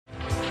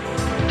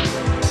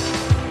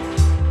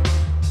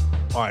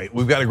All right,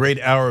 we've got a great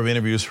hour of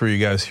interviews for you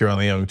guys here on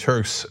the Young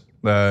Turks.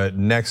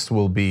 Next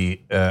will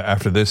be,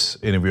 after this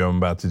interview I'm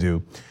about to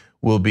do,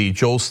 will be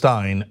Joel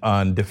Stein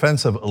on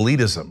defense of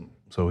elitism.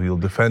 So he'll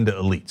defend the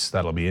elites.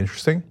 That'll be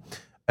interesting.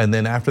 And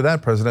then after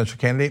that, presidential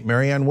candidate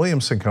Marianne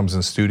Williamson comes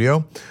in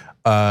studio.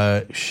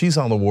 She's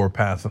on the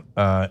warpath,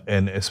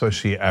 and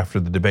especially after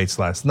the debates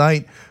last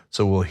night.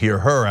 So we'll hear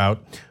her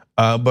out.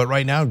 But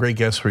right now, great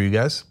guest for you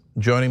guys.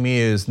 Joining me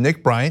is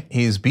Nick Bryant.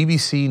 He's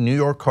BBC New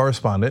York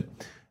correspondent,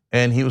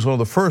 and he was one of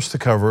the first to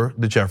cover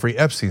the Jeffrey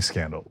Epstein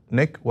scandal.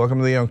 Nick, welcome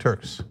to the Young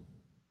Turks.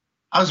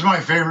 I was my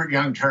favorite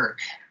Young Turk.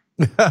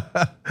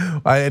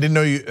 I didn't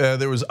know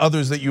there was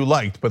others that you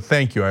liked, but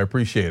thank you, I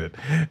appreciate it.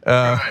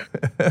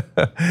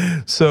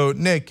 So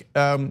Nick,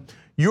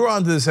 you were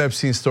onto this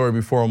Epstein story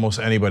before almost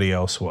anybody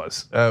else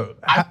was. I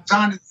was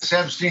onto this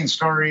Epstein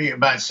story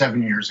about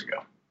 7 years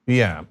ago.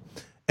 Yeah,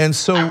 and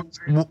so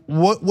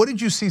what did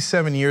you see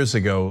 7 years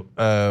ago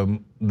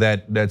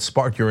that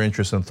sparked your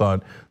interest and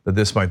thought that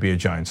this might be a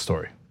giant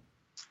story?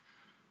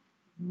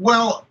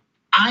 Well,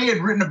 I had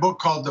written a book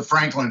called The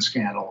Franklin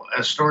Scandal,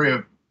 a story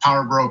of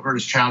power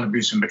brokers, child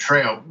abuse, and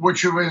betrayal,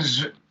 which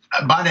was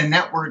about a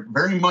network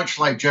very much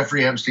like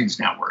Jeffrey Epstein's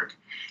network.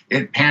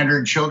 It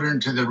pandered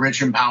children to the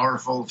rich and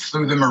powerful,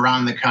 flew them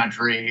around the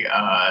country.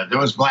 There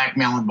was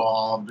blackmail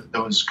involved,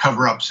 there was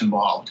cover-ups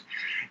involved.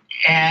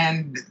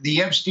 And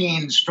the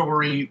Epstein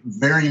story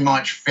very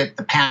much fit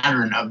the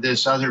pattern of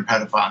this other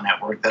pedophile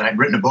network that I'd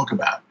written a book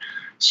about.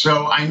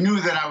 So I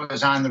knew that I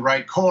was on the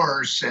right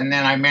course, and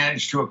then I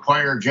managed to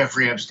acquire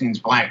Jeffrey Epstein's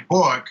Black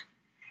Book.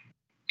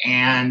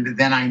 And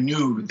then I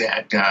knew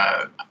that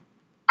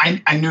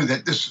I knew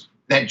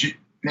that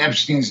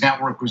Epstein's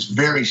network was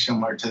very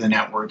similar to the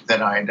network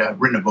that I'd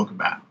written a book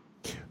about.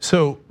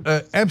 So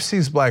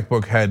Epstein's Black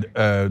Book had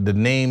the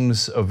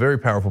names of very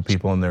powerful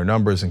people and their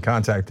numbers and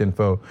contact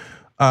info.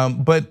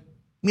 But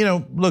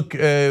look,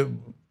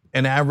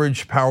 an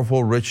average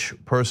powerful rich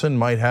person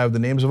might have the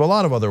names of a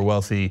lot of other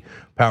wealthy,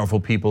 powerful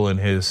people in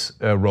his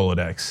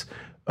Rolodex.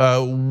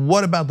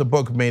 What about the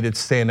book made it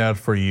stand out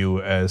for you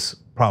as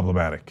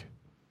problematic?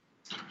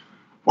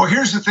 Well,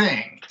 here's the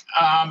thing.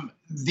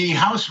 The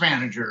House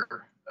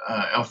manager,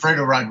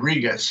 Alfredo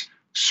Rodriguez,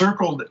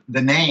 circled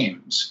the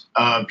names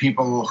of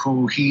people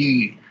who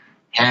he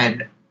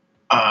had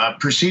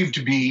perceived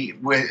to be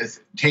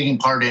taking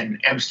part in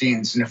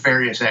Epstein's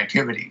nefarious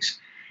activities.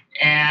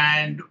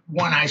 And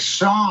when I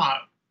saw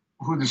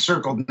who the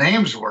circled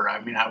names were,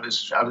 I mean, I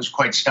was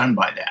quite stunned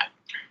by that.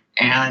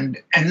 And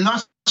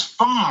thus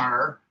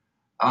far,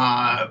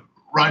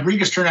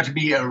 Rodriguez turned out to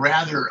be a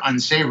rather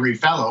unsavory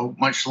fellow,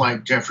 much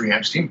like Jeffrey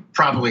Epstein.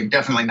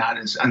 Definitely not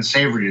as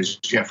unsavory as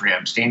Jeffrey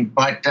Epstein.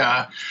 But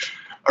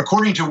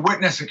according to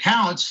witness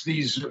accounts,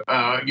 these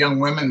young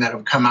women that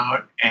have come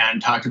out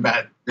and talked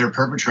about their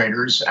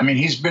perpetrators, I mean,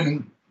 he's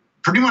been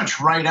pretty much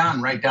right down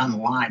the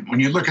line when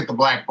you look at the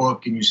Black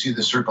Book and you see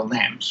the circled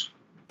names.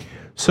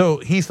 So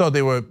he thought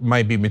they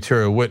might be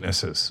material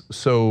witnesses.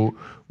 So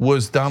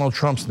was Donald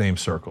Trump's name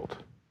circled?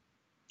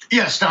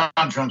 Yes,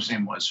 Donald Trump's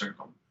name was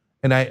circled.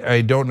 And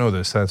I don't know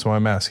this, that's why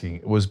I'm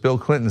asking. Was Bill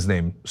Clinton's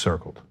name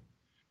circled?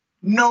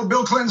 No,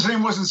 Bill Clinton's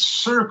name wasn't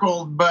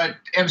circled, but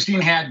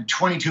Epstein had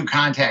 22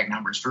 contact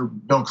numbers for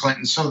Bill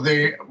Clinton, so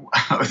they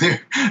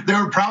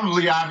were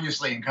probably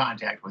obviously in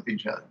contact with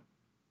each other.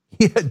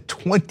 He had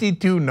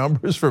 22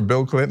 numbers for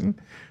Bill Clinton?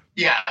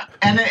 Yeah,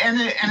 and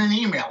an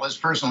email, his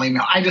personal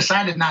email. I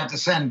decided not to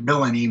send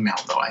Bill an email,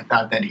 though. I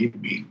thought that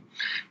he'd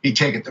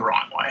take it the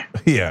wrong way.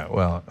 Yeah,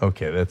 well,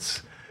 okay,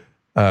 that's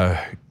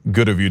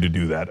good of you to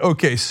do that.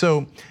 Okay,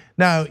 so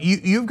now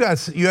you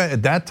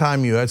at that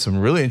time you had some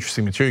really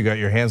interesting material. You got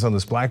your hands on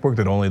this Black Book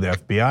that only the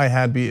FBI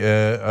had,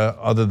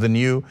 other than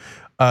you.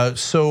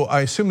 So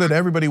I assume that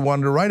everybody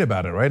wanted to write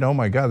about it, right? Oh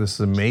my God, this is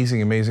an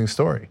amazing, amazing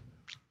story.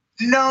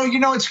 No,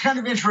 it's kind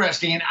of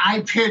interesting.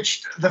 I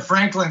pitched the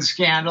Franklin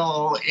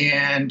scandal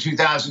in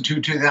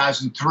 2002,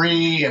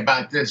 2003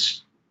 about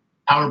this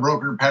power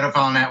broker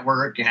pedophile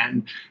network,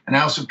 and I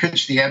also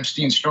pitched the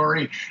Epstein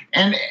story.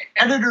 And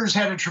editors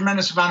had a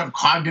tremendous amount of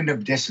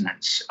cognitive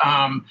dissonance.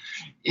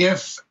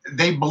 If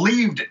they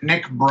believed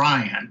Nick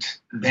Bryant,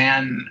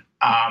 then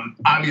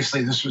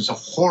obviously this was a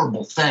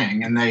horrible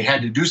thing and they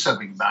had to do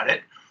something about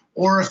it.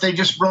 Or if they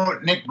just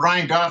wrote Nick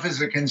Bryant off as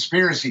a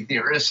conspiracy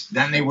theorist,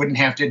 then they wouldn't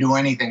have to do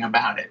anything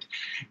about it.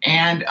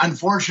 And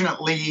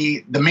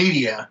unfortunately, the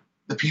media,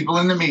 the people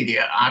in the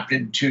media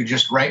opted to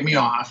just write me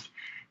off.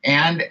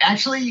 And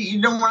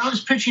actually, when I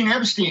was pitching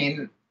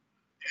Epstein,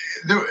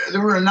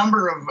 there were a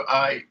number of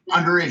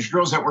underage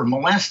girls that were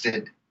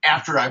molested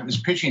after I was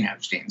pitching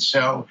Epstein.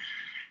 So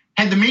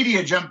had the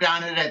media jumped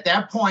on it at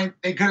that point,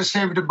 they could have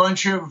saved a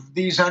bunch of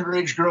these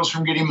underage girls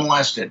from getting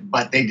molested,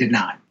 but they did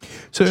not.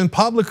 So in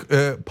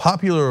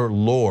popular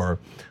lore,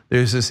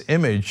 there's this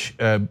image,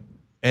 and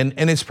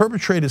it's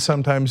perpetrated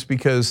sometimes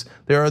because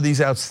there are these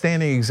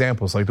outstanding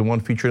examples, like the one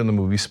featured in the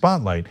movie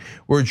Spotlight,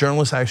 where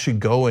journalists actually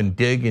go and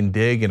dig and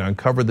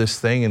uncover this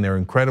thing, and they're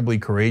incredibly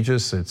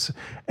courageous.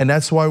 And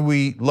that's why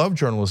we love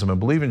journalism and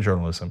believe in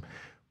journalism.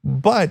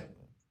 But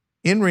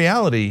in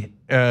reality,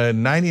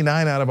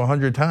 99 out of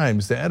 100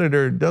 times, the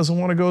editor doesn't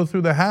want to go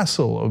through the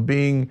hassle of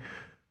being,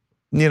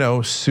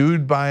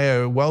 sued by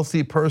a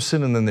wealthy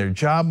person, and then their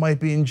job might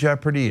be in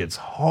jeopardy. It's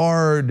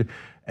hard.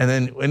 And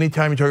then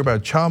anytime you talk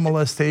about child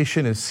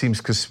molestation, it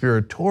seems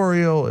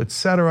conspiratorial,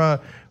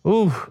 etc.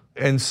 Ooh,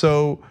 and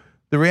so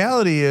the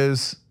reality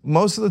is,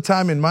 most of the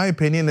time, in my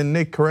opinion, and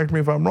Nick, correct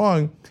me if I'm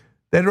wrong,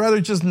 they'd rather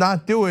just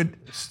not do it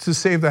to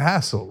save the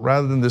hassle,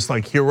 rather than this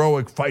like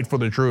heroic fight for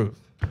the truth.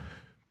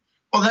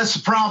 Well, that's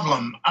the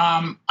problem.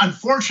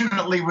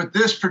 Unfortunately, with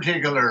this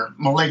particular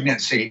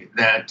malignancy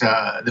that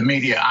the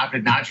media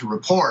opted not to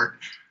report,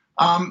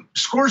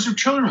 scores of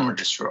children were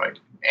destroyed.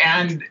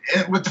 And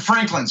with the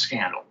Franklin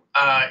scandal,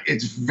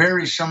 it's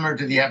very similar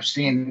to the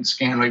Epstein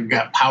scandal. You've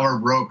got power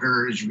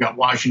brokers, you've got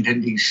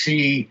Washington,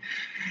 D.C.,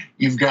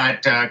 you've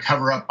got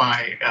cover up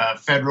by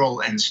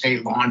federal and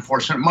state law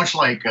enforcement, much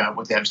like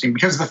with Epstein,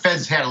 because the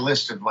feds had a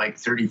list of like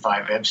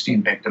 35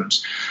 Epstein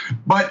victims.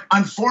 But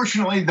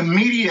unfortunately, the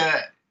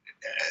media,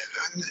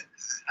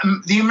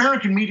 the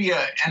American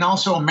media, and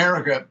also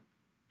America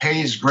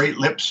pays great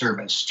lip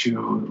service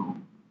to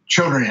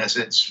children as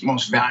its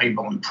most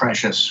valuable and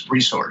precious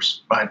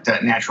resource, but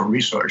natural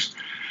resource.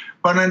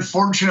 But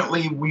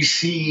unfortunately, we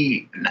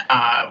see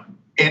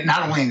it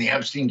not only in the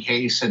Epstein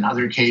case and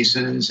other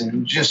cases,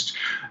 and just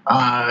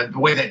the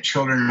way that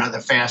children are the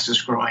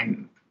fastest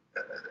growing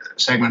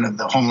segment of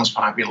the homeless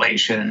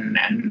population,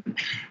 and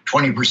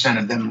 20%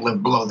 of them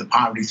live below the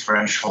poverty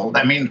threshold.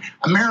 I mean,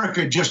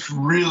 America just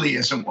really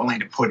isn't willing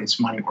to put its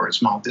money where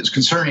its mouth is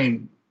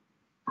concerning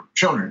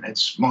children,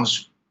 its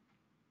most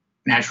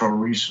natural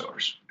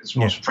resource, its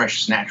most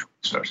precious natural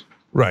resource.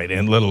 Right,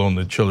 and let alone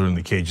the children in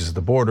the cages at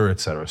the border, et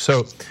cetera.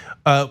 So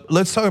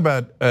let's talk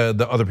about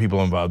the other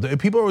people involved.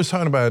 People are always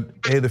talking about,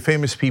 hey, the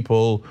famous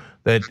people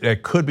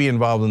that could be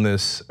involved in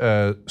this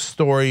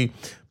story.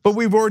 But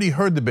we've already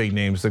heard the big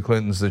names, the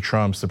Clintons, the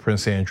Trumps, the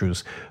Prince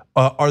Andrews.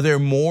 Are there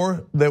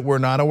more that we're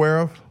not aware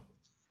of?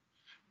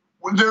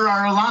 There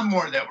are a lot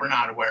more that we're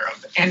not aware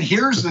of. And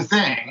here's the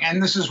thing,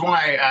 and this is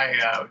why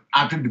I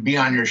opted to be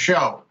on your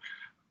show.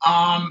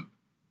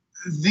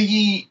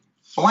 The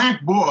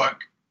Black Book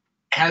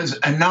has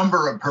a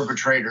number of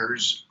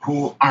perpetrators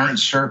who aren't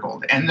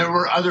circled, and there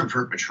were other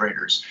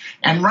perpetrators.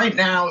 And right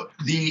now,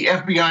 the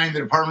FBI and the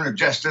Department of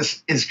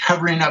Justice is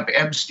covering up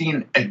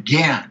Epstein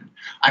again.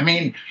 I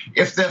mean,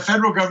 if the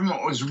federal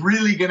government was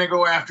really gonna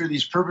go after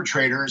these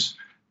perpetrators,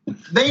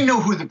 they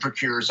know who the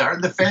procurers are.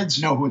 The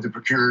feds know who the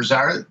procurers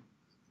are.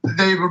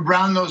 They would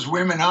round those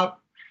women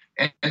up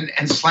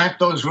and slap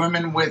those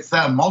women with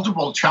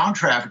multiple child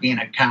trafficking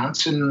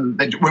accounts, and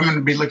the women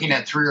would be looking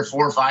at 300 or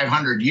 400 or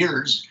 500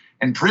 years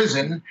in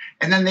prison,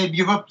 and then they'd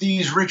give up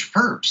these rich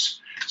perps.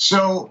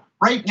 So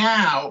right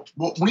now,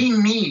 what we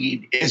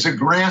need is a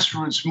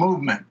grassroots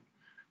movement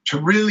to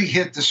really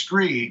hit the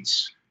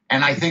streets.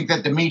 And I think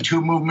that the Me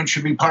Too movement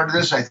should be part of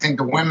this. I think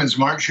the Women's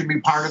March should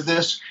be part of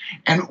this.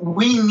 And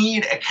we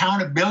need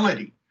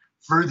accountability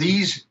for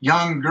these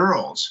young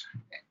girls.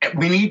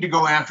 We need to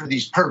go after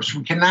these perps.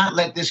 We cannot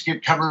let this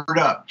get covered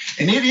up.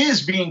 And it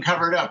is being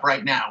covered up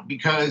right now,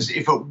 because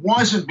if it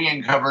wasn't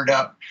being covered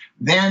up,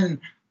 then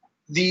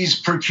these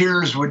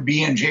procurers would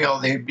be in jail.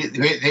 They'd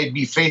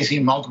be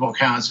facing multiple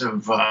counts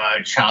of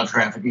child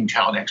trafficking,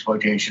 child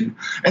exploitation,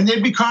 and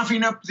they'd be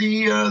coughing up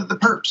the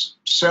perps.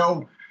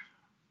 So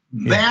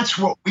that's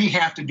what we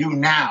have to do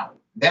now.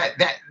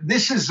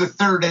 This is the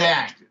third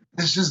act.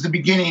 This is the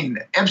beginning.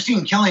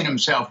 Epstein killing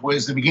himself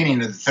was the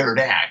beginning of the third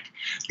act.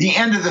 The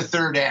end of the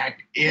third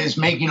act is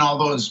making all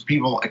those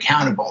people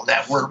accountable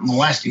that were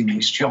molesting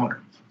these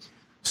children.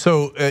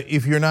 So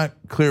if you're not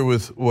clear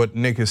with what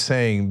Nick is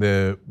saying,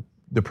 the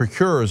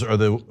procurers are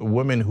the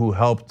women who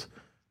helped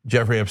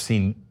Jeffrey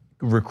Epstein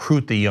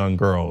recruit the young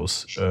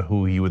girls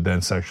who he would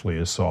then sexually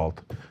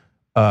assault.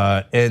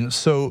 And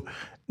so,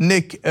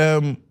 Nick,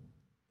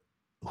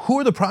 who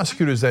are the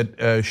prosecutors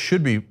that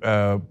should be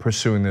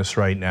pursuing this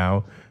right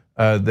now,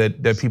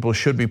 that people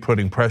should be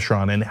putting pressure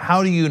on? And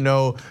how do you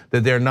know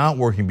that they're not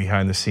working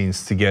behind the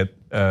scenes to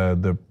get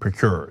the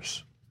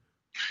procurers?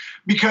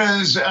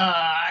 Because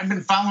I've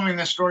been following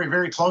this story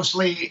very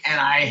closely, and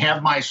I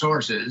have my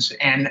sources,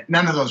 and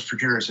none of those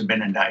procurers have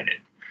been indicted.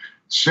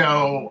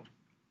 So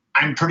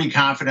I'm pretty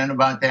confident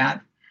about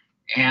that.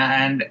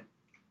 And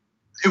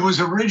it was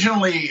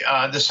originally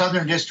the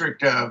Southern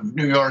District of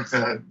New York,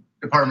 the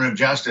Department of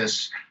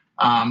Justice,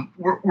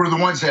 were the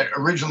ones that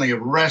originally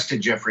arrested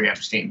Jeffrey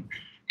Epstein.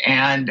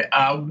 And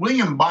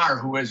William Barr,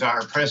 who is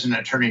our present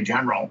Attorney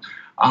General,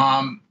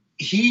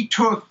 he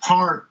took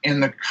part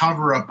in the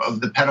cover-up of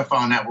the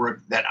pedophile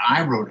network that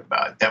I wrote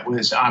about, that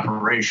was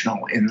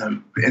operational in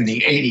the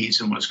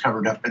 80s and was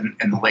covered up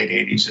in the late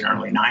 80s and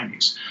early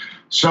 90s.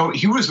 So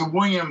he was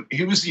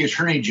the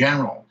Attorney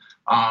General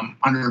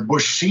under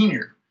Bush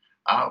Sr.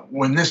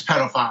 When this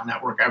pedophile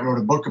network I wrote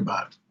a book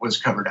about was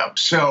covered up.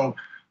 So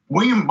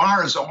William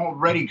Barr has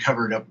already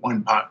covered up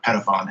one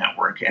pedophile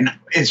network, and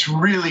it's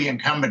really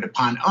incumbent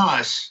upon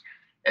us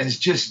as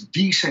just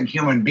decent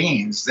human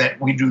beings that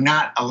we do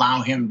not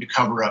allow him to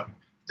cover up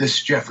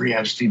this Jeffrey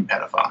Epstein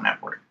pedophile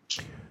network.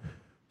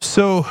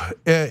 So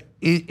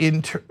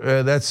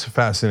that's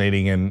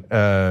fascinating,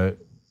 and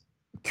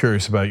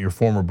curious about your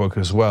former book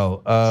as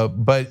well.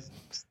 But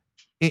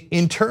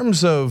in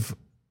terms of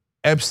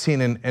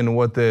Epstein and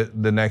what the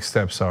next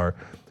steps are,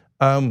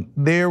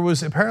 there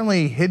was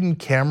apparently hidden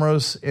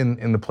cameras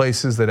in the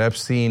places that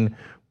Epstein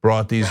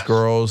brought these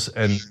girls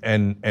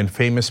and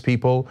famous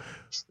people.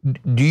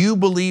 Do you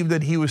believe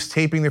that he was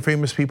taping the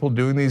famous people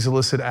doing these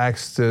illicit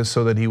acts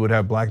so that he would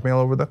have blackmail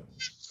over them?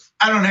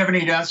 I don't have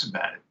any doubts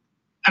about it.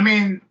 I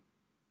mean,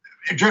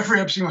 Jeffrey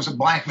Epstein was a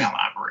blackmail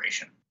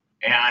operation.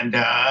 And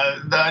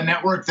the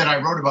network that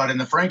I wrote about in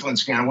the Franklin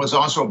scandal was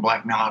also a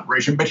blackmail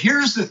operation. But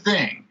here's the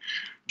thing.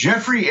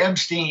 Jeffrey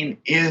Epstein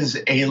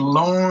is a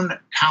lone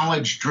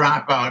college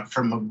dropout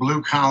from a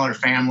blue-collar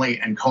family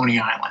in Coney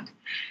Island.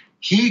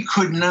 He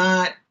could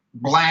not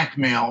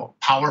blackmail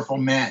powerful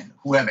men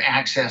who have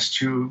access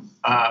to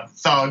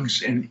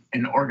thugs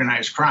and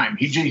organized crime.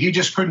 He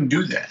just couldn't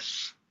do that.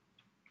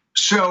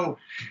 So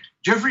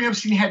Jeffrey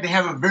Epstein had to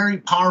have a very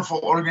powerful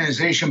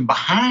organization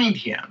behind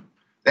him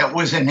that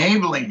was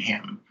enabling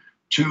him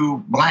to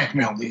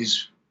blackmail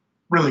these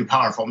really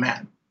powerful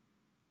men.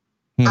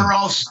 Or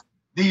else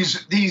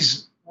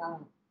these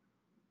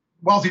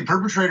wealthy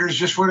perpetrators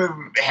just would have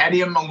had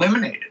him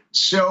eliminated.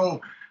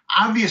 So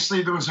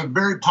obviously there was a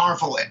very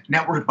powerful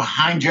network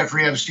behind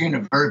Jeffrey Epstein,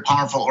 a very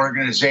powerful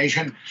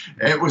organization.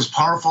 It was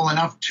powerful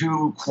enough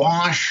to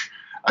quash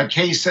a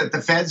case that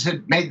the feds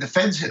had made. The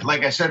feds,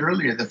 like I said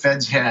earlier, the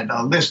feds had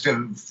a list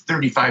of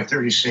 35,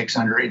 36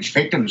 underage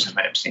victims of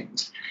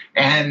Epstein's,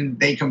 and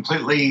they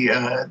completely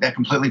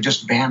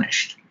just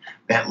vanished,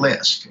 that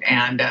list.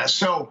 And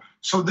so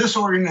this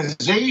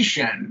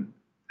organization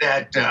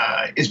that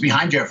is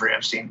behind Jeffrey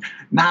Epstein,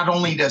 not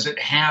only does it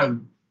have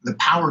the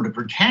power to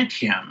protect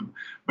him,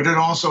 but it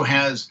also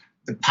has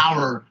the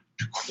power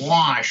to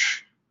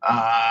quash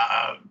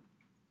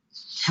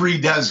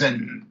 36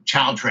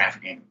 child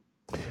trafficking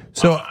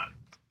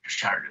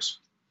charges.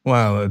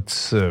 Wow,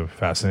 that's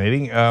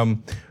fascinating.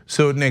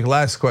 So Nick,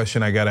 last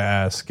question I got to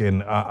ask,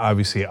 and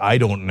obviously I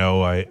don't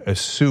know. I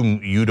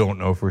assume you don't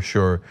know for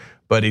sure.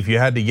 But if you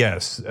had to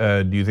guess,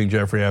 do you think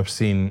Jeffrey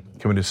Epstein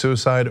committed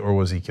suicide or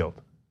was he killed?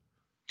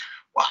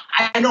 Well,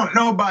 I don't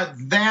know about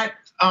that,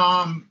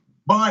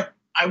 but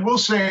I will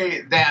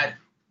say that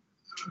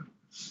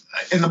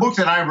in the book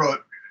that I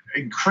wrote,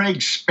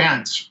 Craig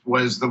Spence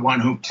was the one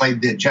who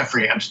played the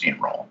Jeffrey Epstein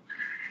role,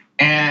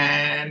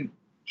 and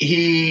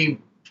he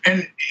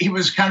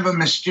was kind of a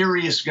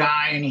mysterious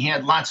guy, and he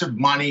had lots of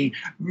money,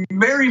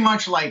 very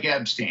much like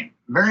Epstein,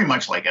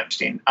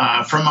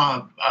 from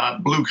a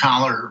blue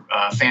collar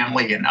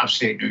family in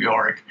upstate New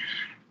York,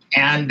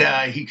 and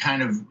he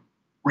kind of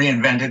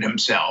reinvented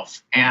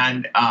himself,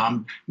 and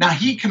now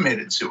he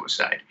committed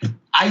suicide.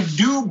 I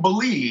do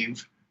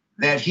believe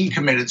that he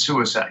committed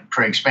suicide,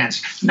 Craig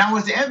Spence. Now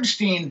with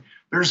Epstein,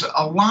 there's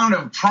a lot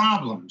of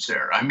problems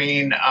there. I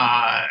mean,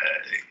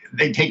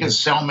 they take his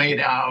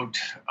cellmate out.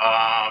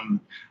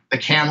 The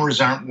cameras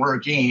aren't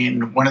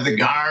working. One of the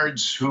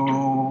guards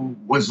who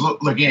was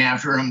looking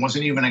after him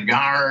wasn't even a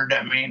guard.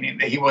 I mean,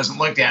 he wasn't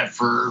looked at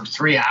for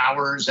 3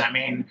 hours. I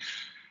mean,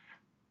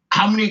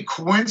 how many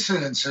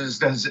coincidences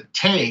does it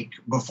take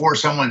before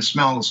someone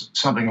smells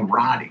something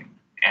rotting?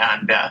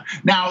 And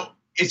now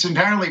it's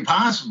entirely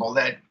possible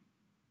that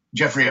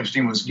Jeffrey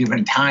Epstein was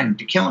given time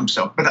to kill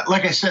himself. But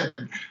like I said,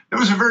 there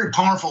was a very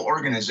powerful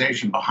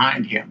organization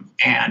behind him.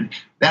 And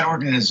that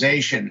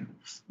organization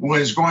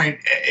was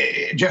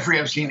Jeffrey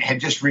Epstein had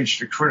just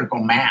reached a critical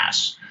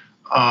mass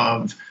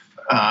of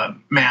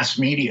mass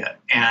media.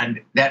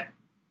 And that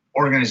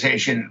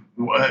organization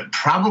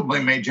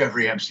probably made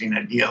Jeffrey Epstein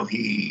a deal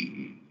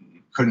he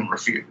couldn't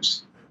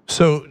refuse.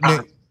 So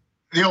Nick,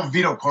 the old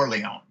Vito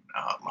Corleone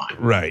line.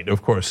 Right,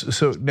 of course.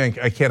 So Nick,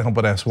 I can't help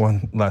but ask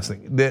one last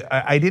thing.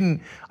 I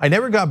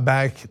never got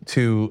back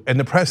to, and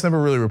the press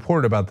never really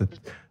reported about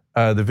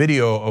the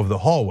video of the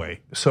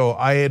hallway. So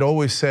I had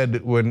always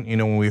said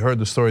when we heard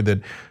the story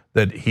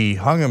that he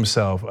hung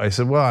himself, I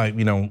said, well,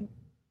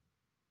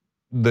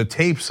 the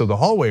tapes of the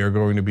hallway are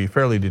going to be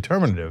fairly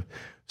determinative.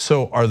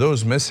 So are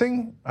those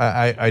missing?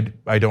 I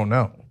don't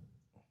know.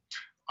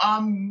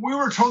 We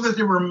were told that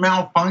they were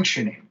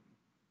malfunctioning.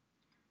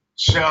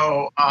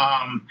 So,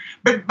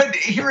 but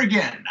here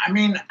again, I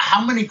mean,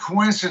 how many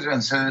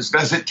coincidences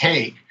does it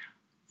take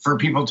for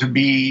people to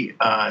be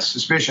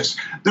suspicious?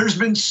 There's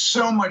been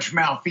so much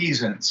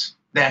malfeasance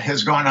that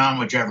has gone on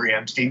with Jeffrey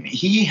Epstein.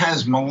 He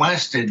has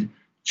molested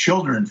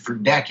children for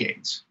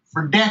decades,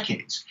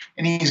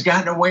 and he's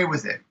gotten away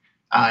with it.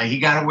 He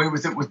got away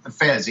with it with the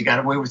feds. He got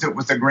away with it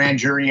with the grand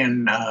jury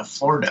in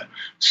Florida.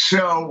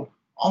 So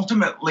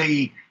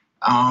ultimately,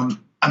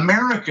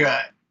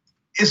 America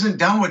isn't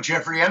done with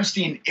Jeffrey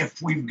Epstein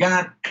if we've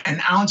got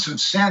an ounce of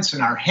sense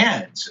in our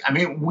heads. I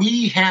mean,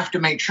 we have to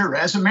make sure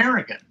as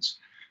Americans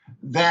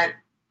that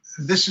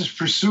this is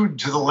pursued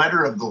to the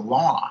letter of the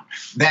law,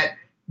 that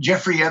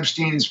Jeffrey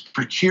Epstein's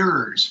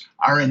procurers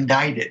are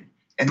indicted,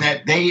 and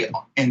that they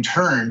in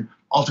turn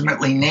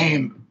ultimately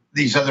name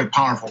these other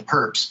powerful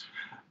perps.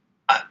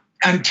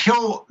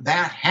 Until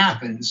that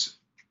happens,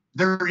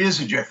 there is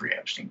a Jeffrey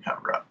Epstein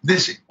cover-up.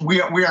 We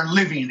are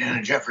living in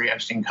a Jeffrey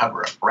Epstein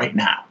cover-up right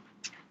now.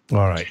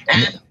 All right.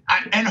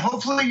 And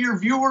hopefully your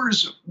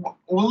viewers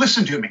will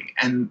listen to me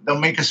and they'll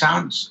make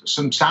some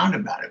sound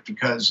about it,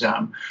 because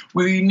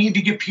we need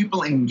to get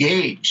people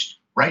engaged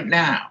right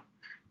now.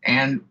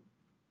 And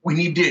we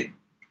need to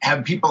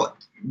have people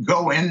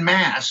go en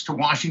masse to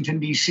Washington,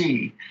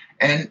 D.C.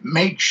 and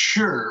make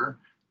sure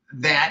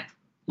that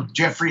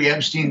Jeffrey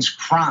Epstein's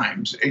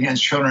crimes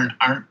against children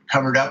aren't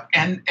covered up,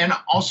 and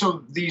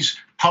also these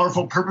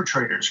powerful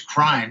perpetrators'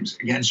 crimes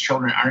against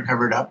children aren't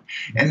covered up,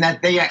 and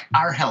that they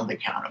are held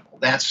accountable.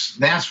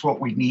 That's what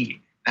we need.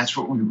 That's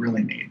what we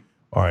really need.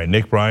 All right,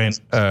 Nick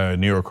Bryant,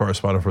 New York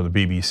correspondent for the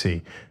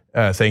BBC.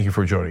 Thank you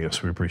for joining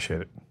us. We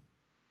appreciate it.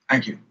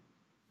 Thank you.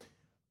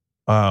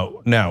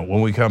 Now,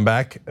 when we come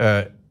back,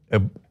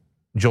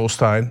 Joel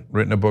Stein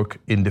written a book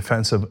in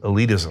defense of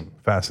elitism.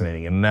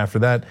 Fascinating. And after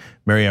that,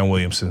 Marianne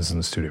Williamson's in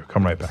the studio.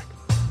 Come right back.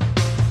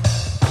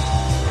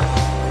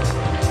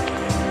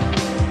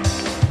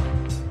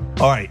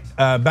 All right,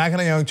 back on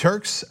the Young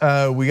Turks.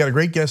 We got a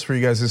great guest for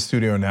you guys in the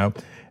studio now.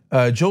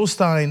 Joel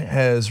Stein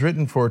has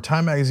written for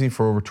Time Magazine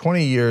for over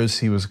 20 years.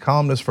 He was a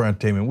columnist for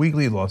Entertainment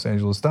Weekly, Los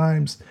Angeles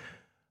Times.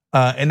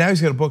 And now he's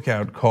got a book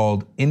out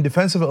called In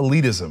Defense of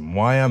Elitism,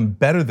 Why I'm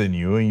Better Than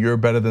You and You're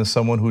Better Than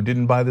Someone Who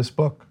Didn't Buy This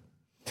Book.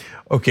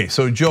 Okay,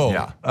 so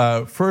Joel,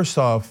 first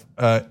off,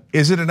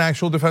 is it an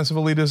actual defense of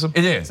elitism?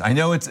 It is. I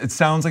know it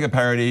sounds like a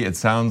parody, it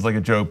sounds like a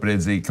joke, but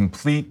it's a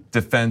complete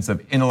defense of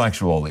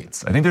intellectual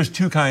elites. I think there's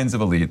two kinds of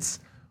elites.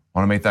 I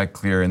want to make that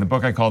clear. In the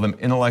book, I call them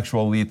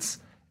intellectual elites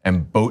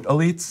and boat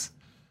elites.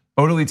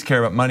 Boat elites care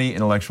about money,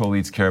 intellectual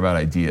elites care about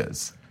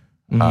ideas.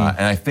 And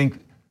I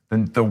think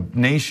the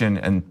nation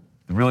and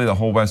really the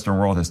whole Western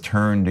world has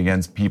turned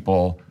against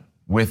people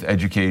with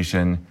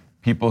education,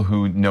 people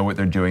who know what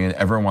they're doing, and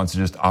everyone wants to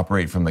just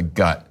operate from the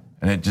gut.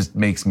 And it just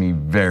makes me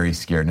very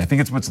scared. And I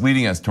think it's what's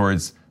leading us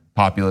towards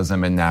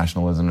populism and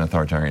nationalism and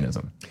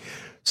authoritarianism.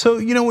 So,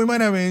 we might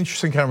have an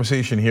interesting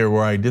conversation here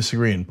where I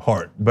disagree in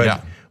part,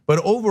 but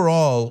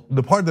overall,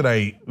 the part that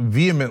I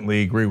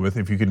vehemently agree with,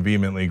 if you can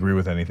vehemently agree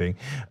with anything,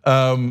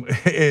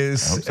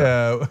 is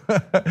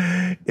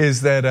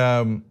that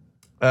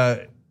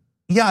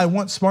I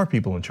want smart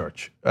people in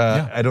charge.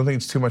 I don't think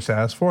it's too much to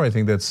ask for. I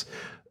think that's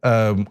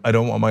I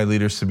don't want my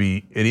leaders to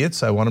be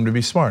idiots. I want them to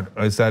be smart.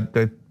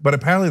 But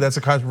apparently that's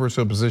a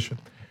controversial position.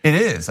 It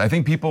is. I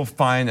think people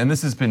find, and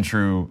this has been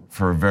true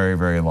for a very,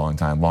 very long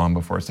time, long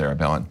before Sarah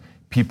Palin.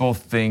 People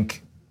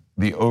think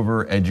the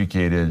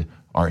overeducated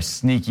are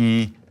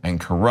sneaky and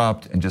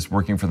corrupt and just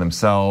working for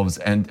themselves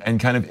and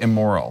kind of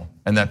immoral,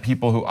 and that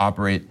people who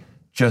operate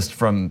just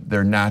from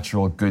their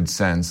natural good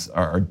sense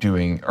are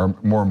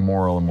more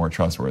moral and more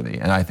trustworthy.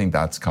 And I think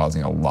that's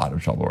causing a lot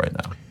of trouble right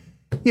now.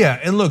 Yeah,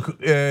 and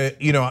look,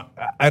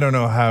 I don't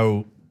know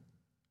how.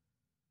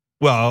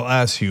 Well, I'll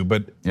ask you,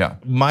 but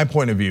my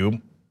point of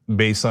view,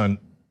 based on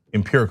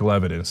empirical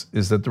evidence,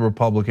 is that the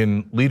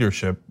Republican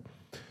leadership.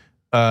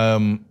 Let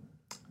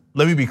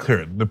me be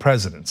clear: the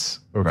presidents,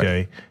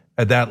 okay,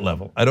 at that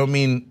level. I don't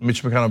mean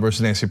Mitch McConnell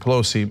versus Nancy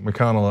Pelosi.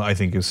 McConnell, I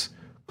think, is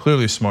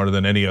clearly smarter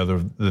than any other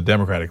of the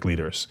Democratic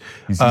leaders.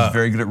 He's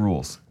very good at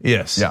rules.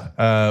 Yes.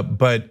 Yeah.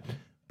 But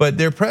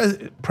their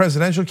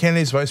presidential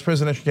candidates, vice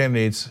presidential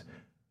candidates,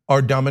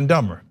 are dumb and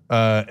dumber,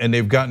 and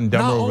they've gotten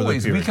dumber over the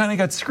period. We kind of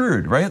got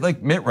screwed, right?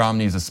 Like Mitt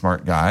Romney's a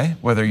smart guy,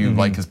 whether you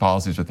like his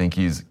policies or think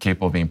he's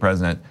capable of being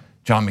president.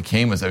 John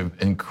McCain was an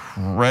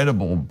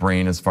incredible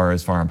brain as far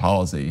as foreign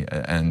policy,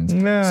 and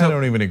I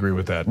don't even agree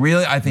with that.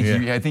 Really, I think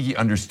he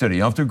understood it.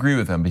 You don't have to agree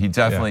with him, but he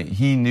definitely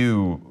he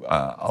knew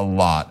a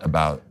lot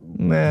about.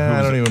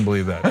 I don't even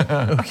believe that.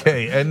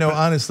 Okay, and no,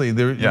 honestly,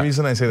 the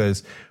reason I say that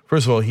is,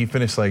 first of all, he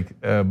finished like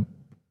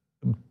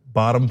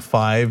bottom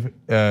 5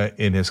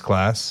 in his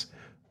class.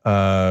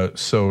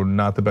 So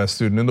not the best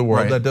student in the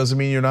world. Right. That doesn't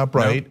mean you're not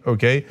bright,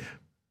 okay?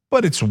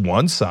 But it's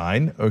one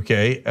sign,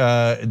 okay?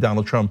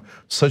 Donald Trump,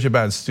 such a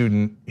bad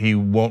student, he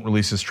won't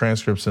release his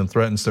transcripts and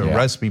threatens to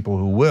arrest people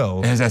who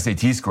will. And his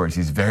SAT scores,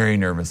 he's very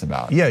nervous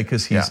about. Yeah,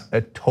 because he's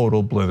a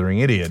total blithering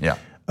idiot. Yeah.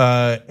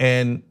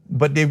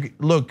 But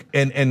look,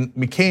 and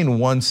McCain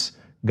once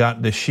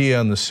got the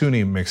Shia and the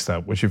Sunni mixed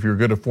up, which if you're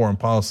good at foreign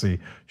policy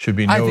should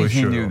be no issue. I think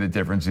he knew the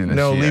difference between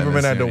the Shia Lieberman and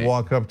the had to Sunni.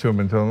 walk up to him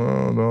and tell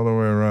him, the other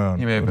way around.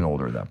 He may have been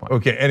older at that point.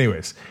 Okay,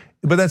 anyways,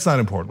 but that's not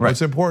important. Right.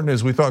 What's important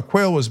is we thought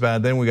Quayle was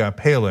bad, then we got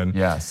Palin.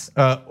 Yes.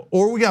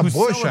 Or we got Who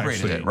Bush,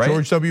 celebrated actually. it, right?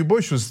 George W.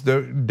 Bush was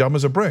dumb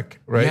as a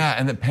brick, right? Yeah,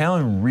 and that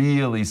Palin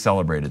really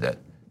celebrated it.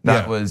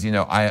 That was,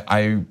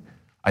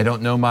 I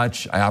don't know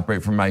much, I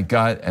operate from my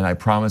gut, and I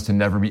promise to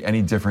never be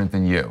any different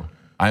than you.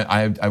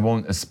 I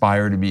won't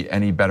aspire to be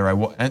any better. I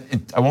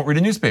won't read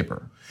a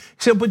newspaper.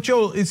 So, but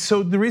Joel,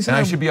 the reason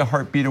I should be a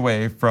heartbeat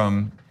away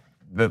from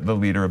the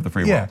leader of the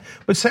free world. Yeah,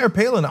 but Sarah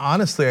Palin,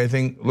 honestly, I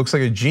think looks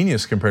like a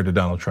genius compared to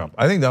Donald Trump.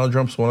 I think Donald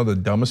Trump's one of the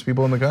dumbest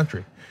people in the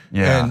country.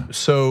 Yeah. And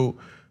so,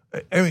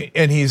 I mean,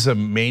 and he's a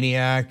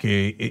maniac.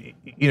 You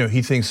know,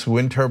 he thinks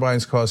wind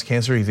turbines cause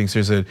cancer. He thinks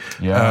there's if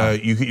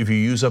you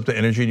use up the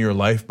energy in your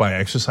life by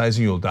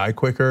exercising, you'll die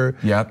quicker.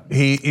 Yep.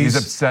 He's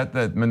upset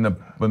that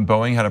when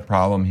Boeing had a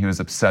problem, he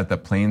was upset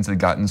that planes had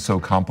gotten so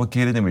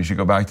complicated, and we should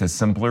go back to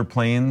simpler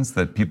planes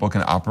that people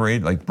can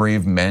operate, like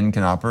brave men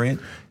can operate.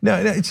 No,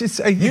 it's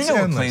just you know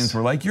what planes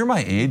were like. You're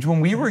my age. When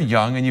we were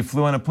young and you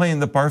flew on a plane,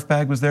 the barf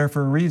bag was there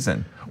for a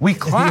reason. We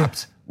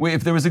clapped.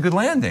 If there was a good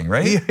landing,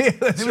 right? Yeah,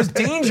 it was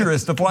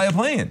dangerous to fly a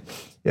plane.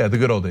 Yeah, the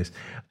good old days.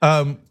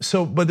 But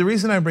the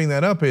reason I bring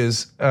that up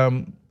is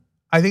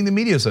I think the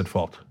media is at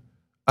fault.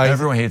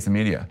 Everyone hates the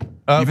media.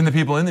 Even the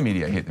people in the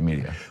media hate the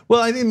media.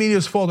 Well, I think the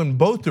media's fault in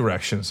both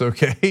directions,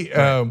 okay?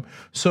 Right.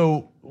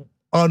 So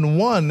on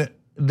one,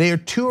 they're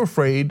too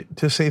afraid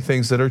to say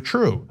things that are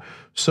true.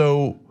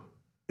 So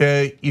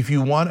if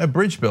you want a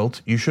bridge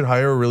built, you should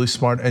hire a really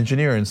smart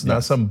engineer, and it's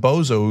not some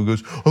bozo who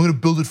goes, "I'm going to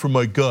build it from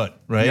my gut,"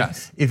 right?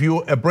 Yes. If you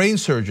a brain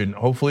surgeon,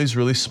 hopefully he's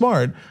really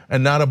smart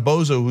and not a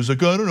bozo who's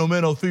like, "I don't know,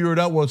 man, I'll figure it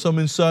out once I'm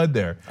inside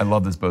there." I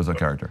love this bozo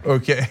character.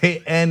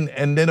 Okay,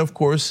 and then of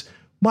course,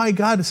 my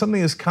God,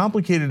 something as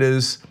complicated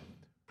as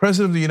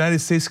President of the United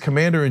States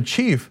Commander in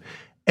Chief,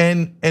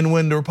 and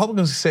when the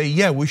Republicans say,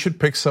 "Yeah, we should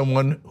pick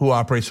someone who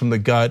operates from the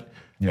gut."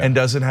 And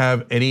doesn't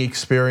have any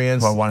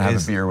experience. Who I want to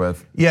have a beer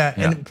with. Yeah,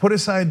 and put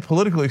aside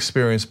political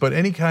experience, but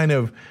any kind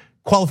of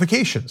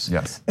qualifications.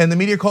 Yes. And the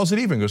media calls it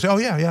even, goes, "Oh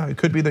yeah, it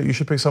could be that you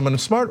should pick someone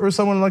smart or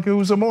someone like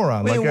who's a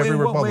moron, like every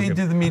Republican." What way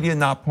did the media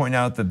not point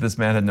out that this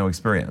man had no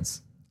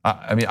experience?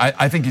 I mean,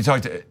 I think you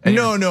talked to.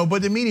 No,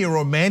 but the media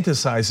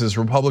romanticizes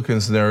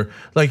Republicans. And they're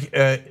like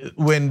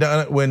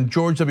when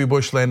George W.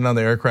 Bush landed on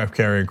the aircraft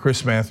carrier, and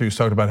Chris Matthews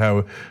talked about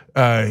how,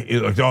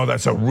 oh,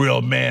 that's a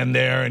real man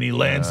there, and he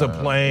lands the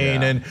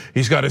plane, and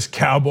he's got his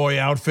cowboy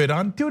outfit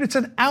on. Dude, it's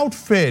an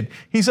outfit.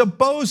 He's a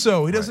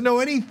bozo. He doesn't know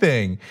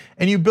anything.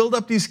 And you build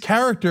up these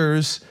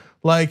characters.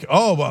 Like,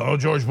 oh, well,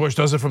 George Bush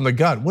does it from the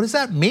gut. What does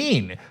that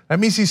mean?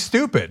 That means he's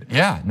stupid.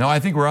 Yeah, no, I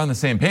think we're on the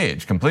same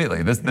page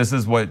completely. This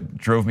is what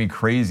drove me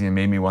crazy and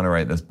made me want to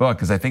write this book,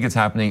 because I think it's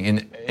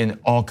happening in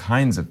all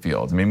kinds of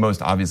fields. I mean,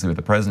 most obviously with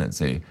the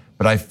presidency,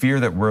 but I fear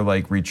that we're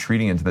like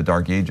retreating into the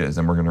dark ages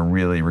and we're gonna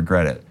really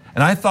regret it.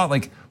 And I thought,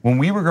 like, when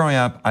we were growing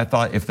up, I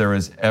thought if there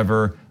was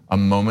ever a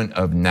moment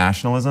of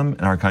nationalism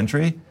in our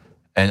country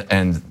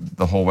and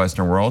the whole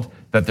Western world,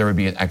 that there would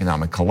be an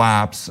economic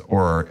collapse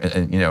or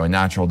a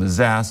natural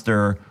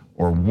disaster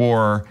or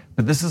war.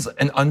 But this is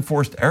an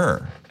unforced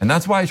error. And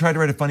that's why I tried to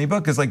write a funny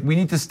book, because like we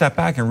need to step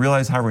back and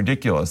realize how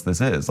ridiculous this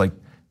is. Like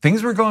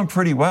things were going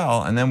pretty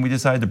well, and then we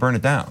decided to burn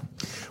it down.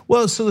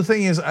 Well, so the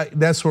thing is,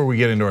 that's where we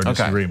get into our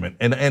disagreement.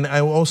 And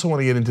I also want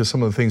to get into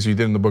some of the things you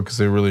did in the book because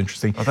they're really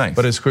interesting. Oh, thanks.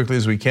 But as quickly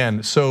as we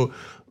can. So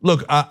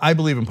look, I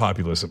believe in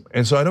populism.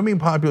 And so I don't mean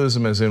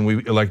populism as in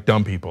we elect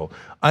dumb people.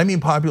 I mean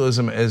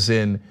populism as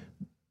in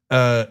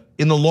the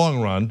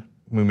long run,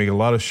 we make a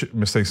lot of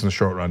mistakes in the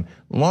short run. In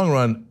the long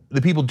run,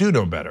 the people do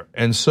know better.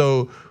 And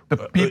so the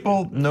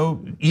people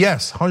know.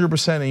 Yes,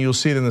 100%, and you'll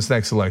see it in this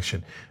next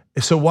election.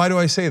 So why do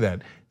I say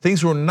that?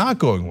 Things were not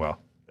going well.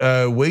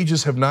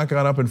 Wages have not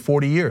gone up in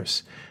 40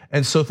 years.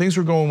 And so things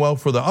were going well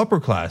for the upper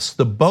class,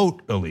 the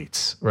boat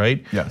elites,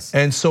 right? Yes.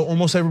 And so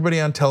almost everybody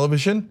on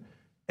television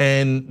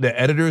and the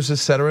editors, et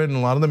cetera, and a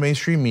lot of the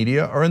mainstream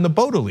media are in the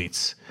boat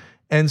elites.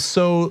 And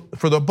so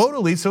for the boat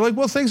elites, they're like,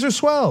 well, things are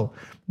swell.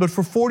 But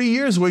for 40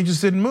 years,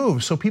 wages didn't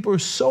move. So people are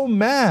so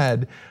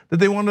mad that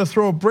they wanted to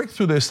throw a brick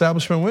through the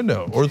establishment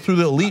window or through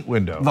the elite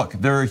window. Look,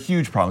 there are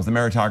huge problems. The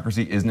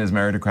meritocracy isn't as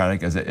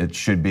meritocratic as it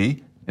should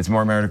be. It's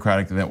more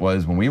meritocratic than it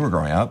was when we were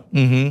growing up.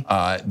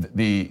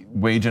 The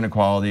wage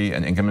inequality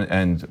and income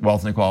and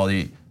wealth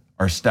inequality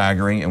are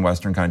staggering in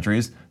Western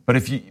countries. But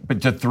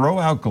to throw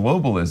out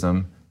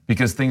globalism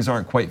because things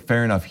aren't quite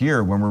fair enough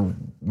here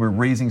when we're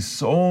raising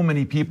so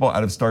many people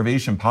out of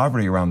starvation,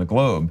 poverty around the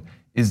globe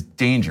is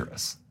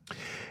dangerous.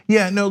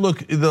 Yeah, no,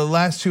 look, the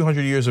last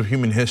 200 years of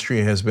human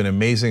history has been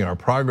amazing. Our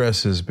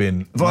progress has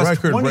been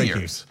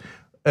record-breaking.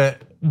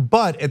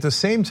 But at the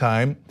same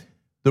time,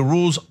 the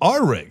rules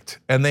are rigged,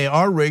 and they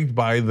are rigged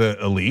by the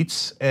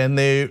elites,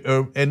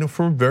 and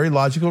for very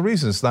logical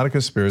reasons. It's not a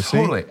conspiracy.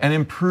 Totally, and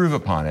improve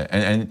upon it,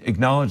 and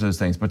acknowledge those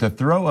things. But to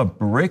throw a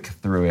brick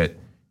through it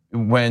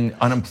when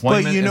unemployment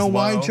is low. But you know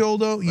why, Joel,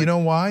 though? You know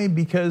why?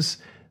 Because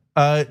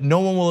no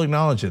one will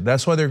acknowledge it.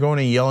 That's why they're going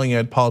and yelling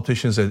at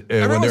politicians when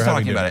they're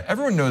talking about it.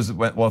 Everyone knows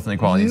wealth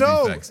inequality needs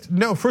to be fixed.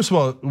 No, first of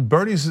all,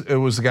 Bernie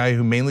was the guy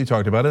who mainly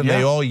talked about it. And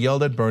they all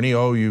yelled at Bernie,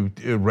 oh, you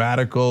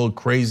radical,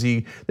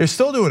 crazy. They're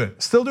still doing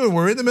it,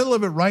 We're in the middle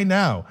of it right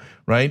now,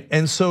 right?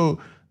 And so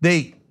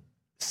they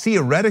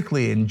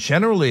theoretically and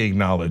generally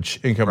acknowledge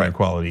income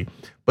inequality,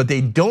 but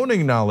they don't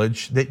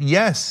acknowledge that,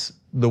 yes,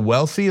 the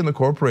wealthy and the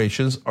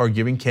corporations are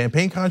giving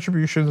campaign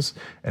contributions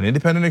and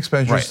independent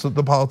expenditures to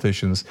the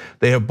politicians.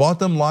 They have bought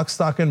them lock,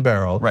 stock, and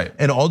barrel.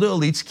 And all the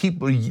elites keep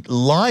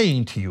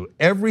lying to you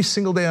every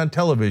single day on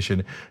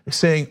television,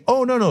 saying,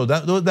 oh, no,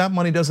 that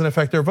money doesn't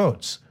affect their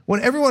votes. When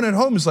everyone at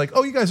home is like,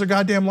 oh, you guys are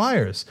goddamn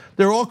liars.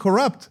 They're all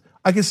corrupt.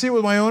 I can see it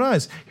with my own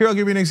eyes. Here, I'll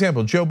give you an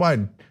example. Joe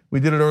Biden, We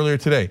did it earlier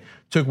today.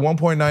 Took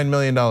 $1.9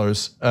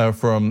 million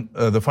from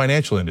the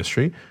financial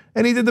industry,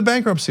 and he did the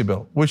bankruptcy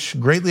bill, which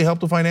greatly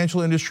helped the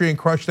financial industry and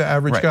crushed the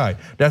average guy.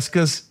 That's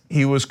because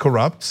he was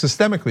corrupt,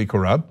 systemically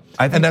corrupt,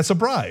 and that's a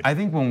bribe. I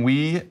think when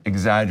we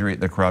exaggerate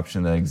the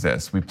corruption that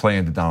exists, we play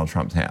into Donald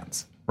Trump's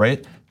hands,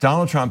 right?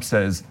 Donald Trump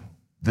says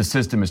the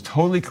system is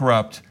totally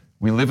corrupt.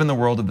 We live in the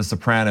world of the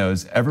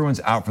Sopranos.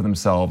 Everyone's out for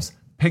themselves.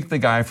 Pick the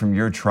guy from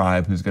your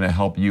tribe who's going to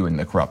help you in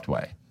the corrupt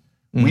way.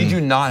 We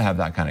do not have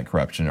that kind of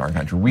corruption in our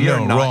country. We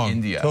are not wrong.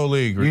 India.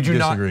 Totally agree. You do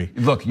disagree.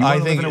 Not, look, you I want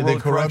to think live in a world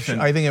of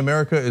corruption. I think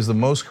America is the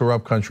most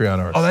corrupt country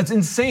on earth. Oh, that's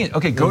insane.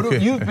 Okay,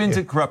 you've been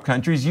to corrupt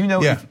countries. You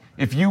know,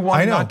 if you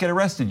want to not get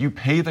arrested, you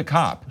pay the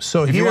cop.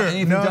 So if you want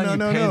anything done,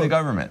 you pay the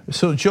government.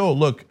 So Joe,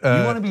 look, you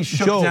want to be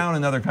shook down in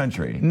another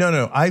country.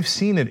 No, I've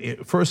seen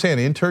it firsthand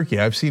in Turkey.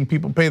 I've seen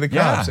people pay the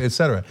cops,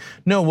 etc.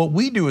 No, what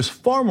we do is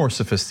far more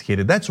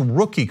sophisticated. That's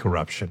rookie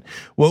corruption.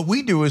 What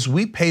we do is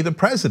we pay the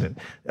president.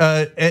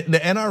 The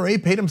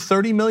NRA paid him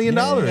 $30 million.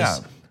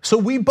 So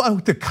we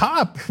bought the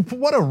cop.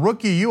 What a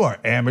rookie you are,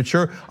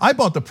 amateur. I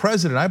bought the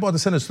president. I bought the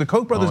senator. So the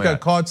Koch brothers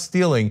got caught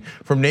stealing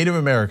from Native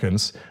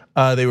Americans.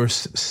 They were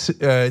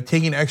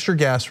taking extra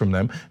gas from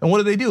them. And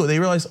what did? They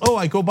realized,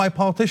 I go buy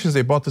politicians.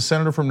 They bought the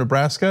senator from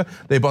Nebraska.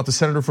 They bought the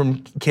senator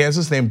from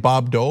Kansas named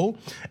Bob Dole.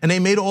 And they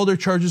made all their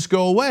charges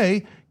go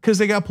away because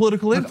they got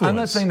political influence. I'm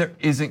not saying there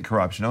isn't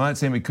corruption. I'm not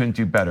saying we couldn't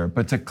do better.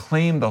 But to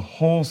claim the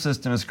whole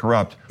system is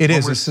corrupt.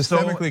 It's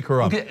systemically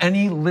corrupt. Look at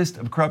any list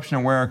of corruption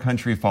and where our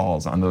country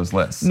falls on those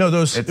lists. No,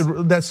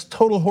 that's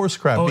total horse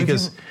crap.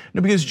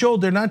 Because Joel,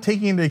 they're not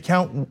taking into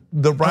account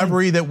the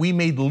bribery that we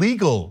made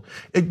legal.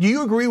 Do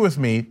you agree with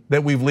me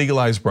that we've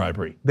legalized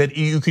bribery? That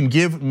you can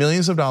give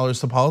millions of dollars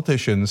to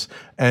politicians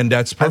and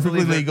that's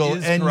perfectly legal,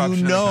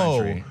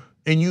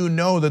 and you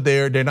know that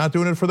they're not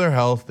doing it for their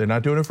health, they're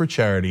not doing it for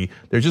charity,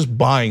 they're just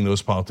buying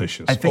those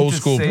politicians. I think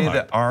to say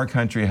that our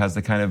country has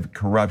the kind of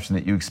corruption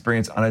that you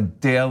experience on a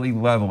daily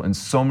level in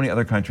so many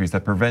other countries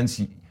that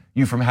prevents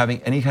you from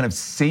having any kind of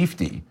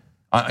safety.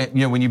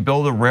 When you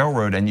build a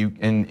railroad in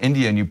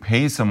India and you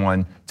pay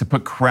someone to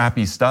put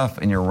crappy stuff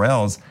in your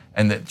rails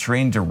and the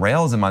train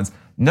derails in months.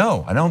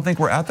 No, I don't think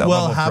we're at that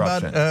level of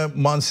corruption. Well, how about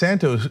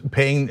Monsanto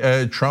paying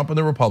Trump and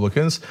the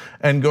Republicans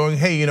and going,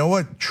 hey, you know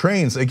what?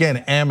 Trains, again,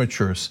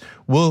 amateurs,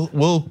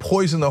 will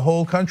poison the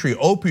whole country.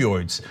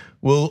 Opioids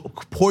will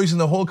poison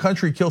the whole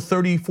country, kill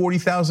 30,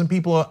 40,000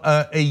 people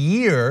a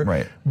year.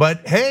 Right.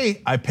 But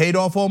hey, I paid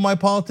off all my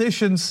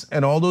politicians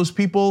and all those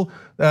people.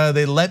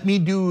 They let me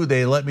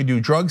do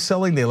drug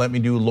selling. They let me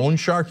do loan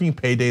sharking,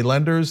 payday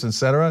lenders,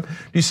 etc. Do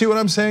you see what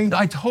I'm saying?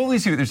 I totally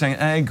see what they're saying,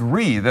 and I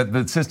agree that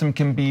the system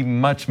can be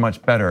much, much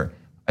better.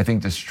 I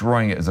think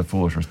destroying it is a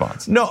foolish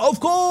response. No, of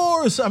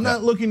course. I'm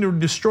not looking to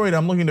destroy it.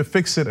 I'm looking to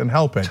fix it and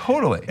help it.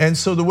 Totally. And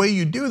so the way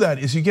you do that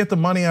is you get the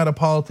money out of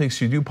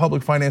politics. You do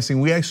public financing.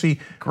 We actually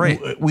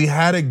we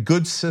had a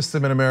good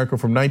system in America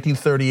from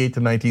 1938 to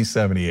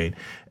 1978.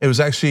 It was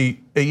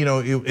actually,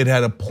 it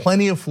had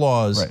plenty of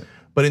flaws. Right.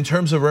 But in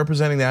terms of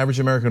representing the average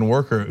American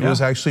worker, it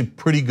was actually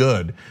pretty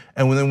good.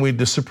 And then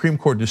the Supreme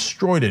Court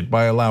destroyed it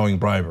by allowing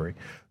bribery.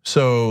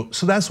 So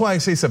that's why I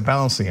say it's a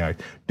balancing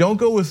act. Don't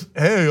go with,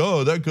 hey,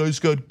 that guy's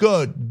got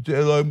good.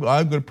 I'm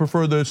going to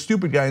prefer the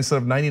stupid guy instead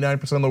of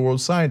 99% of the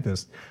world's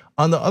scientists.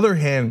 On the other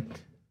hand,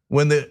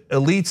 when the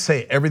elites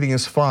say everything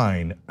is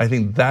fine, I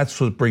think that's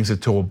what brings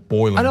it to a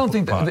boiling point. I don't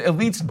think the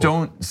elites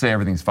don't say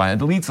everything's fine.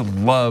 The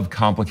elites love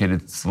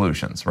complicated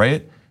solutions,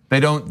 right? They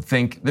don't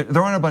think,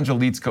 there aren't a bunch of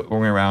elites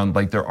going around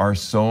like there are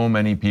so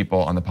many people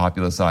on the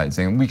populist side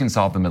saying we can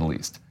solve the Middle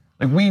East.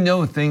 Like we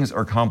know things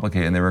are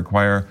complicated and they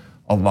require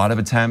a lot of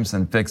attempts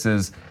and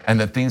fixes and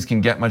that things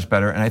can get much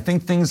better. And I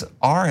think things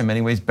are in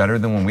many ways better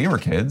than when we were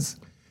kids,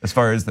 as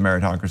far as the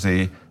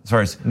meritocracy, as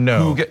far as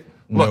no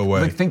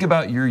way. Like think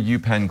about your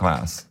UPenn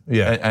class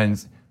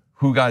and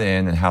who got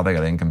in and how they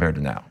got in compared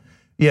to now.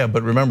 Yeah,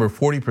 but remember,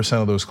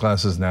 40% of those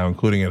classes now,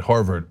 including at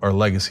Harvard, are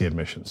legacy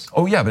admissions.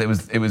 Oh yeah, but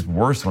it was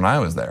worse when I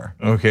was there.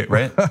 Okay,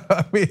 right?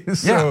 I mean,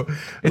 it's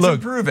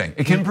improving.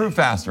 It can improve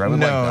faster. I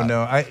would like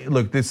that.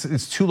 Look,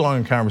 it's too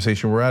long a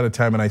conversation. We're out of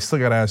time, and I still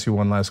got to ask you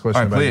one last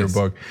question about your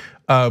book.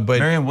 But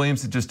Marianne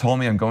Williamson just told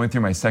me I'm going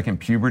through my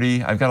second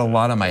puberty. I've got a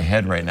lot on my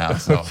head right now.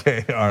 So.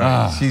 Okay, all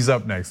right. She's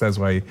up next. That's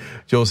why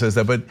Joel says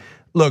that. But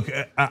look,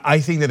 I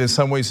think that in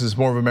some ways it's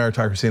more of a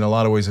meritocracy. In a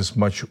lot of ways, it's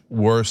much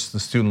worse.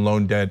 The student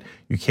loan debt,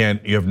 you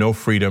have no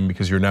freedom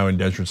because you're now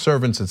indentured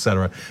servants,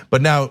 etc.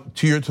 But now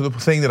to the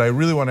thing that I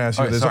really want to ask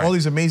you, there's all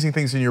these amazing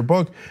things in your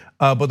book.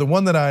 But the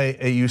one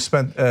that you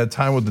spent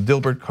time with the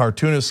Dilbert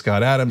cartoonist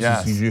Scott Adams,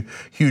 who's a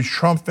huge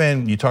Trump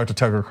fan. You talked to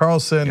Tucker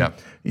Carlson. Yep.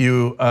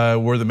 You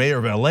were the mayor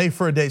of LA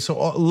for a day. So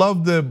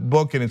love the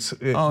book, and it's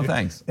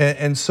thanks.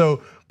 And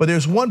so, but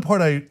there's one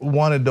part I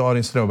wanted the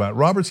audience to know about.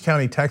 Roberts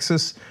County,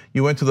 Texas.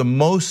 You went to the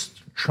most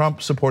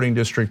Trump supporting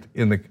district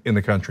in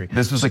the country.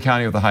 This was the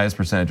county with the highest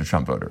percentage of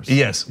Trump voters.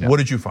 Yes. What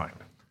did you find?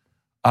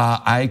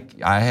 I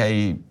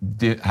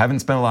haven't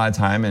spent a lot of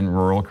time in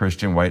rural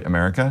Christian white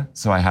America,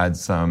 so I had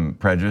some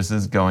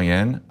prejudices going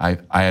in. I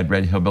had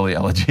read Hillbilly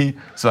Elegy,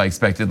 so I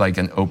expected like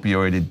an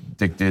opioid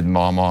addicted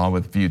mama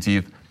with few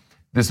teeth.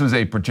 This was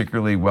a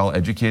particularly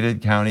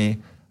well-educated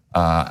county.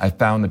 I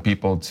found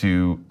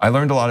I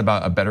learned a lot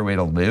about a better way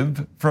to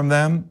live from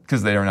them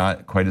because they are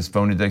not quite as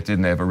phone addicted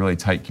and they have a really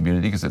tight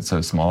community because it's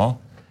so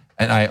small.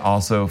 And I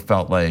also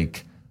felt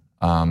like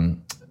I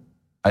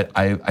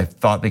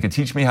thought they could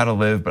teach me how to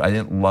live, but I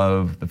didn't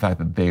love the fact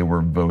that they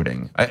were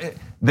voting.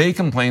 They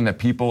complain that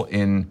people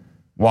in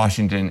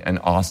Washington and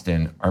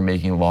Austin are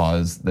making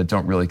laws that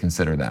don't really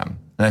consider them.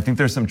 And I think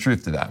there's some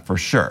truth to that, for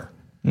sure.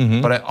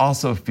 But I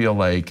also feel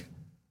like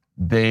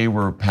they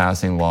were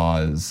passing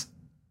laws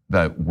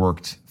that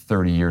worked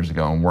 30 years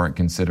ago and weren't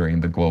considering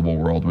the global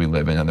world we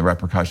live in and the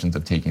repercussions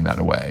of taking that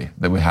away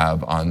that we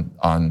have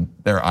on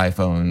their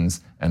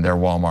iPhones and their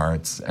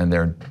Walmarts and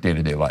their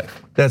day-to-day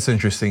life. That's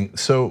interesting.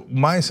 So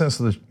my sense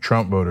of the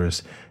Trump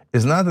voters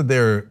is not that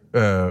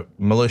they're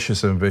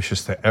malicious and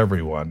vicious to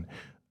everyone.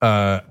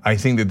 I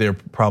think that they're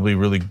probably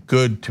really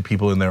good to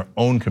people in their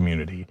own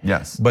community.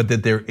 Yes. But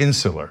that they're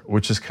insular,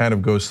 which is kind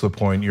of goes to the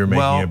point you're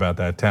making about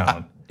that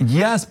town.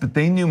 Yes, but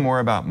they knew more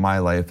about my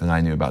life than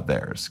I knew about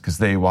theirs because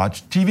they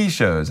watched TV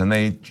shows and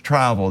they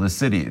travel to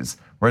cities,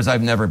 whereas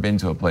I've never been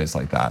to a place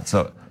like that.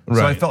 So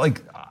I felt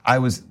like I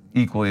was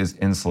equally as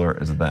insular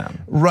as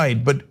them. Right,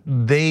 but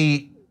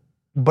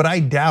I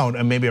doubt,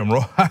 and maybe I'm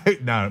wrong.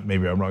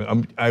 Maybe I'm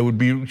wrong. I would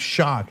be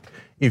shocked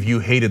if you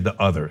hated the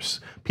others,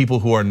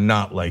 people who are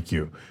not like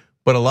you.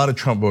 But a lot of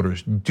Trump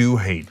voters do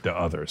hate the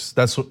others.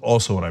 That's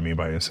also what I mean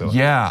by insular.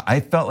 Yeah, I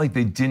felt like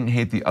they didn't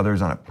hate the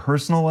others on a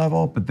personal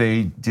level, but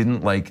they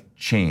didn't like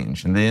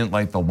change and they didn't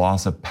like the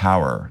loss of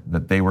power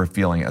that they were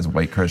feeling as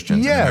white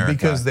Christians in America.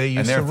 Because they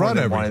used to run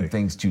everything. They wanted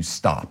things to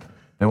stop.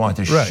 They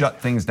wanted to shut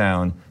things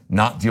down,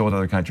 not deal with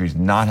other countries,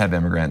 not have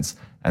immigrants,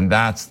 and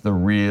that's the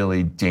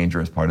really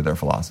dangerous part of their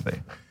philosophy.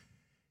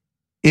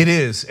 It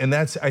is, and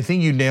I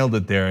think you nailed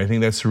it there. I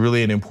think that's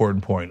really an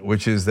important point,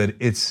 which is that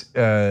it's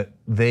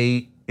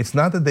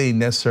not that they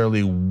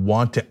necessarily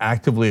want to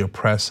actively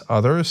oppress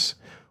others,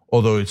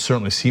 although it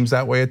certainly seems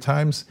that way at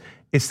times.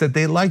 It's that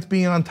they liked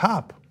being on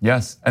top.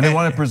 Yes, and they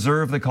want to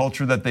preserve the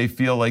culture that they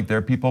feel like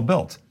their people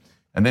built.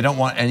 And they don't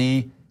want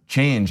any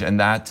change, and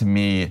that to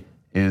me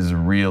is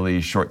really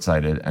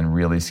short-sighted and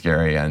really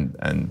scary.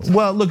 And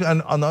well, look,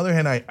 on the other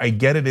hand, I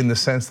get it in the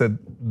sense that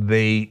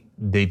they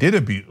did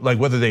abuse, like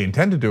whether they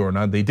intended to or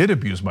not, they did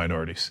abuse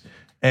minorities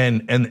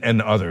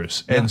and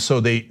others. Yeah. And so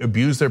they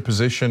abused their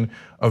position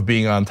of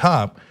being on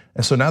top.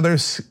 And so now they're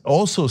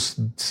also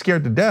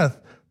scared to death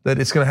that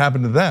it's gonna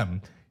happen to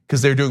them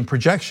because they're doing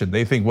projection.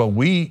 They think, well,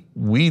 we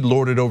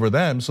lord it over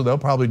them, so they'll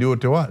probably do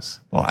it to us.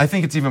 Well, I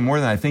think it's even more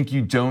than that. I think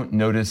you don't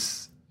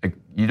notice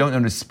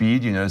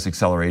speed, you notice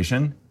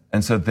acceleration.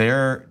 And so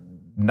they're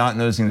not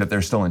noticing that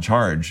they're still in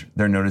charge.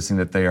 They're noticing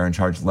that they are in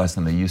charge less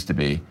than they used to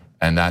be.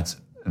 And that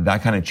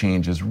kind of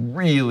change is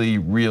really,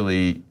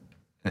 really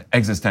an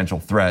existential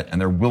threat. And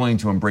they're willing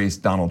to embrace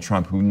Donald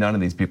Trump, who none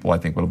of these people I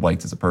think would have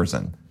liked as a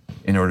person,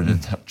 in order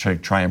to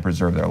try and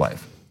preserve their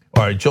life.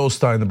 All right, Joel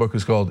Stein, the book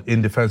is called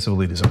In Defense of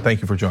Elitism.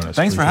 Thank you for joining us.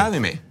 Thanks for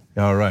having me.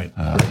 All right,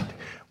 great.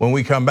 When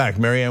we come back,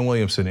 Marianne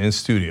Williamson in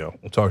studio.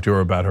 We'll talk to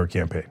her about her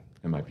campaign.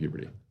 And my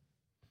puberty.